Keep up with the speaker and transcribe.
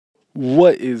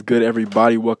What is good,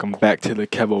 everybody? Welcome back to the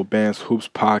Kevo Bands Hoops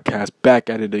Podcast.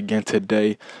 Back at it again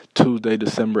today, Tuesday,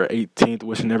 December 18th.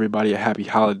 Wishing everybody a happy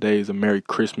holidays, a Merry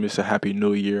Christmas, a Happy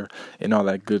New Year, and all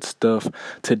that good stuff.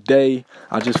 Today,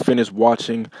 I just finished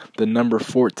watching the number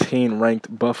 14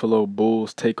 ranked Buffalo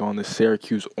Bulls take on the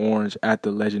Syracuse Orange at the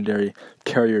legendary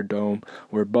Carrier Dome,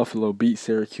 where Buffalo beat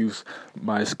Syracuse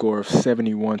by a score of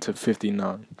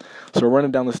 71-59. So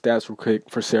running down the stats real quick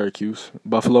for Syracuse.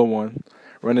 Buffalo won.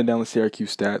 Running down the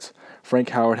Syracuse stats, Frank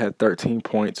Howard had 13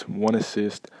 points, 1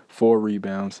 assist, 4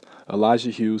 rebounds.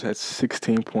 Elijah Hughes had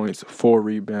 16 points, 4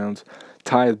 rebounds.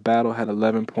 Tyus Battle had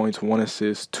 11 points, 1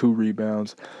 assist, 2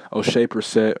 rebounds. Oshae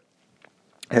Brissett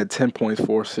had 10 points,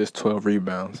 4 assists, 12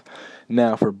 rebounds.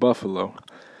 Now for Buffalo,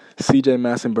 C.J.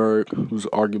 Massenberg, who's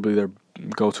arguably their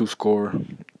go-to scorer,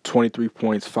 23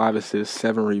 points, 5 assists,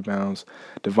 7 rebounds.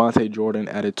 Devontae Jordan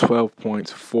added 12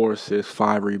 points, 4 assists,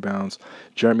 5 rebounds.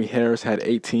 Jeremy Harris had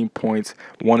 18 points,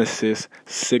 1 assist,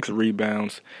 6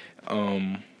 rebounds.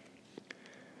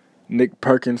 Nick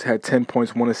Perkins had 10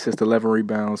 points, 1 assist, 11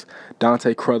 rebounds.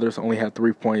 Dante Crothers only had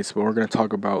 3 points, but we're going to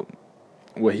talk about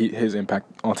his impact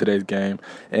on today's game.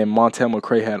 And Montel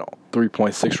McCray had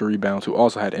 3.6 rebounds, who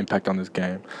also had impact on this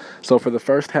game. So for the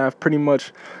first half, pretty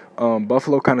much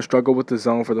Buffalo kind of struggled with the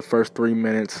zone for the first 3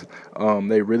 minutes.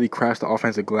 They really crashed the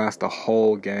offensive glass the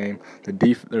whole game.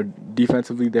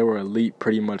 Defensively, they were elite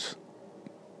pretty much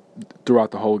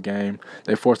throughout the whole game.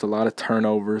 They forced a lot of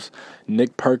turnovers.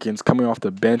 Nick Perkins coming off the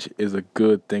bench is a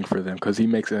good thing for them because he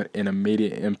makes an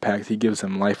immediate impact. He gives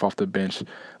them life off the bench.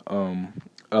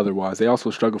 Otherwise, they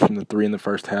also struggled from the three in the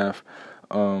first half.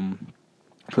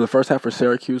 For the first half for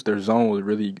Syracuse, their zone was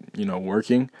really,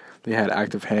 working. They had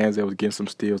active hands. They was getting some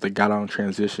steals. They got out in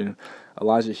transition.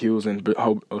 Elijah Hughes and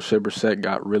Oshae Brissett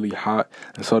got really hot,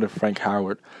 and so did Frank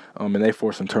Howard. And they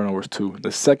forced some turnovers too.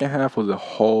 The second half was a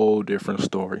whole different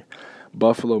story.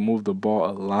 Buffalo moved the ball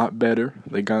a lot better.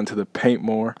 They got into the paint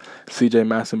more. C.J.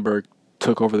 Massenberg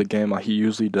took over the game like he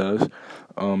usually does.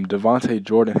 Devontae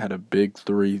Jordan had a big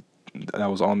three that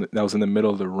was in the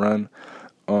middle of the run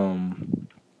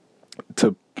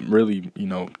to really,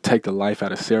 take the life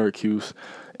out of Syracuse.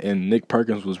 And Nick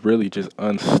Perkins was really just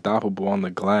unstoppable on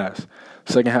the glass.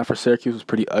 Second half for Syracuse was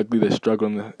pretty ugly. They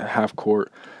struggled in the half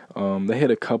court. They hit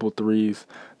a couple threes.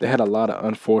 They had a lot of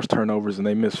unforced turnovers, and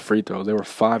they missed free throws. They were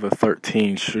 5 of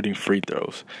 13 shooting free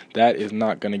throws. That is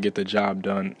not going to get the job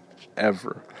done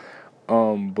ever.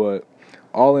 But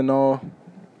all in all,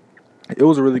 it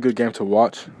was a really good game to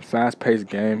watch. Fast-paced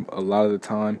game a lot of the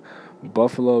time.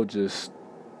 Buffalo just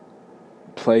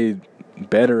played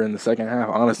better in the second half.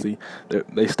 Honestly,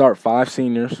 they start 5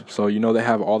 seniors, so they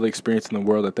have all the experience in the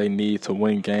world that they need to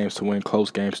win games, to win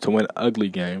close games, to win ugly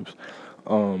games.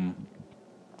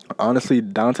 Honestly,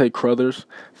 Dante Crothers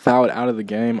fouled out of the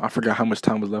game. I forgot how much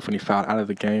time was left when he fouled out of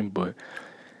the game, but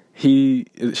he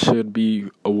should be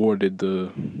awarded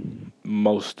the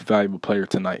most valuable player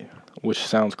tonight, which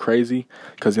sounds crazy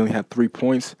because he only had 3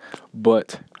 points,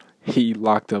 but he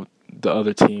locked up the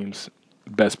other team's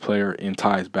best player in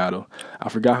Tyus Battle. I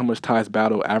forgot how much Tyus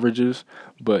Battle averages,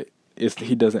 but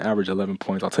he doesn't average 11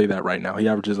 points. I'll tell you that right now. He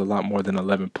averages a lot more than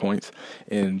 11 points.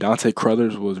 And Dante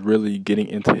Crothers was really getting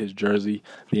into his jersey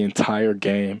the entire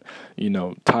game.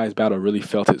 Tyus Battle really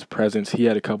felt his presence. He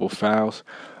had a couple fouls.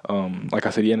 Like I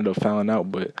said, he ended up fouling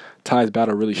out, but Tyus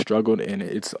Battle really struggled, and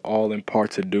it's all in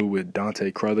part to do with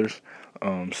Dante Crothers.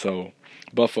 So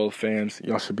Buffalo fans,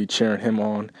 y'all should be cheering him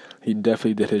on. He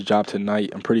definitely did his job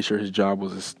tonight. I'm pretty sure his job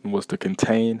was to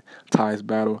contain Tyus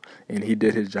Battle, and he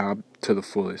did his job to the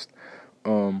fullest.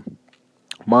 Montel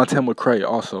McCray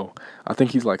also, I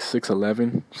think he's like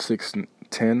 6'11",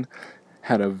 6'10",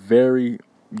 had a very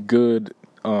good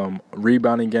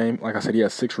rebounding game. Like I said, he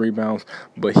had 6 rebounds,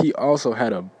 but he also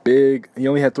had he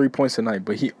only had 3 points tonight,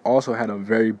 but he also had a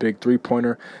very big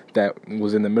three-pointer that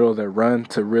was in the middle of their run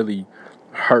to really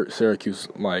hurt Syracuse.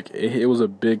 Like it was a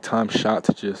big time shot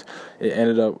it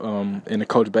ended up in the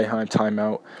Coach Boeheim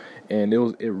timeout, and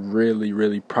it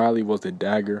really probably was the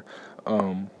dagger.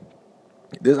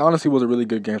 This honestly was a really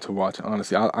good game to watch.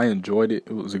 Honestly, I enjoyed it.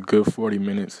 It was a good 40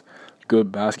 minutes, good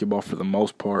basketball for the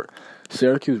most part.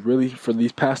 Syracuse really, for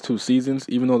these past 2 seasons,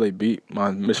 even though they beat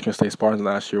my Michigan State Spartans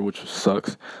last year, which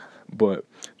sucks, but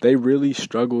they really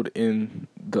struggled in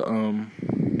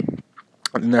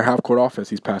their half-court offense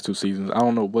these past 2 seasons. I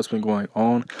don't know what's been going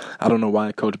on. I don't know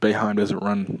why Coach Boeheim doesn't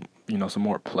run, some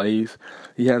more plays.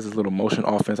 He has this little motion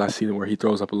offense. I see where he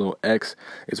throws up a little X.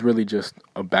 It's really just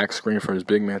a back screen for his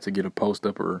big man to get a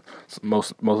post-up or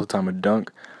most of the time a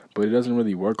dunk. But it doesn't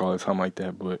really work all the time like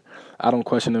that. But I don't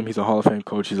question him. He's a Hall of Fame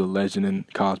coach. He's a legend in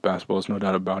college basketball. There's no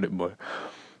doubt about it. But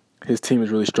his team is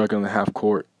really struggling in the half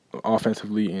court.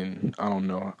 offensively, and I don't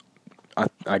know.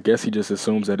 I guess he just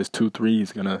assumes that his 2-3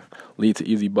 is gonna lead to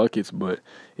easy buckets, but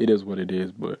it is what it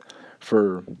is. But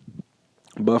for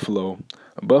Buffalo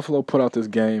put out this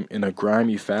game in a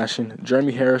grimy fashion.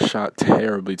 Jeremy Harris shot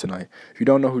terribly tonight. If you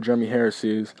don't know who Jeremy Harris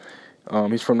is,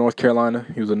 he's from North Carolina.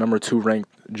 He was a number 2 ranked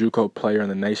JUCO player in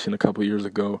the nation a couple years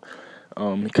ago.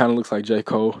 He kind of looks like J.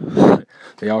 Cole.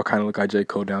 They all kind of look like J.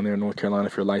 Cole down there in North Carolina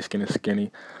if you're light-skinned and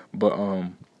skinny. But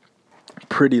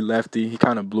pretty lefty. He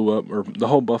kind of blew up, or the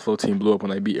whole Buffalo team blew up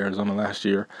when they beat Arizona last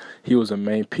year. He was a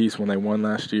main piece when they won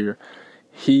last year.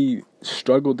 He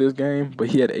struggled this game, but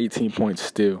he had 18 points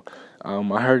still.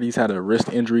 I heard he's had a wrist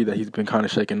injury that he's been kind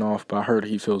of shaking off, but I heard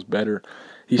he feels better.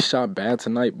 He shot bad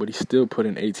tonight, but he still put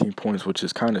in 18 points, which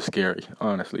is kind of scary,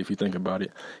 honestly, if you think about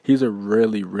it. He's a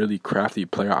really, really crafty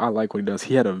player. I like what he does.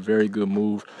 He had a very good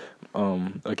move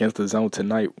against the zone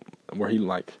tonight where I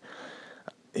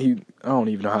don't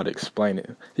even know how to explain it.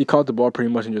 He caught the ball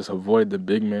pretty much and just avoided the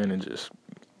big man and just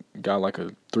got like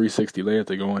a 360 layup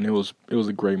to go in. It was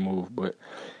a great move, but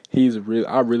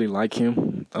I really like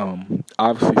him.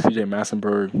 Obviously, C.J.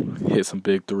 Massenberg hit some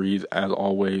big threes as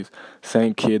always.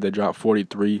 Same kid that dropped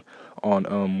 43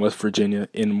 on West Virginia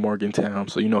in Morgantown,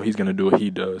 so you know he's gonna do what he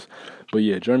does. But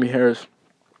yeah, Jeremy Harris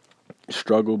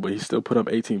struggled, but he still put up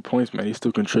 18 points, man. He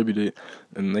still contributed,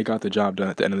 and they got the job done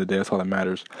at the end of the day. That's all that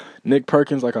matters. Nick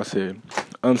Perkins, like I said,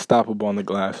 unstoppable on the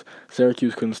glass.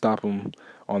 Syracuse couldn't stop him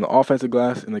on the offensive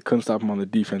glass, and they couldn't stop him on the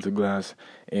defensive glass,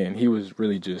 and he was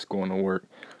really just going to work.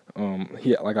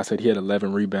 Like I said, he had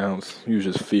 11 rebounds. He was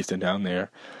just feasting down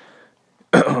there.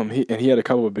 He had a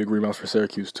couple of big rebounds for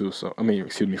Syracuse too.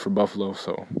 For Buffalo.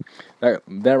 So that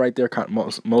right there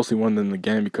mostly won them the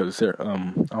game because I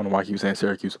don't know why I keep saying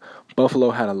Syracuse.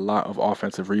 Buffalo had a lot of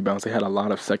offensive rebounds. They had a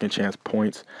lot of second chance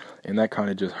points, and that kind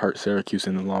of just hurt Syracuse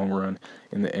in the long run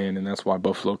in the end, and that's why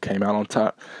Buffalo came out on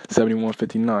top,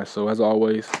 71-59. So as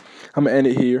always, I'm gonna end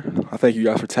it here. I thank you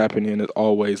guys for tapping in. As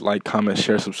always, like, comment,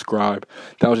 share, subscribe.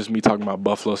 That was just me talking about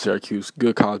Buffalo, Syracuse.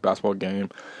 Good college basketball game.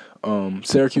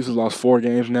 Syracuse has lost 4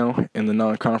 games now in the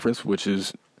non-conference, which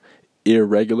is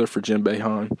irregular for Jim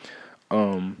Boeheim.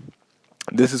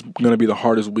 This is going to be the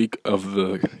hardest week of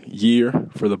the year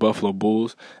for the Buffalo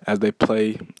Bulls as they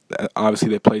play. Obviously,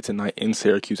 they play tonight in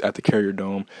Syracuse at the Carrier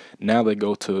Dome. Now they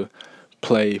go to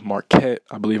play Marquette,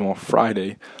 I believe, on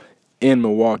Friday in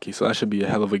Milwaukee. So that should be a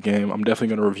hell of a game. I'm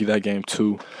definitely going to review that game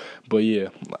too. But yeah,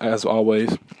 as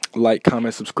always, like,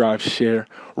 comment, subscribe, share,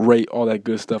 rate, all that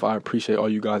good stuff. I appreciate all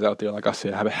you guys out there. Like I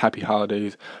said, have a happy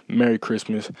holidays, Merry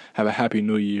Christmas, have a happy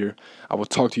New Year. I will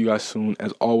talk to you guys soon.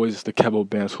 As always, it's the Kevo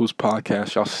Bands Who's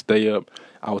podcast. Y'all stay up.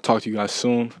 I will talk to you guys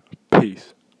soon.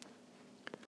 Peace.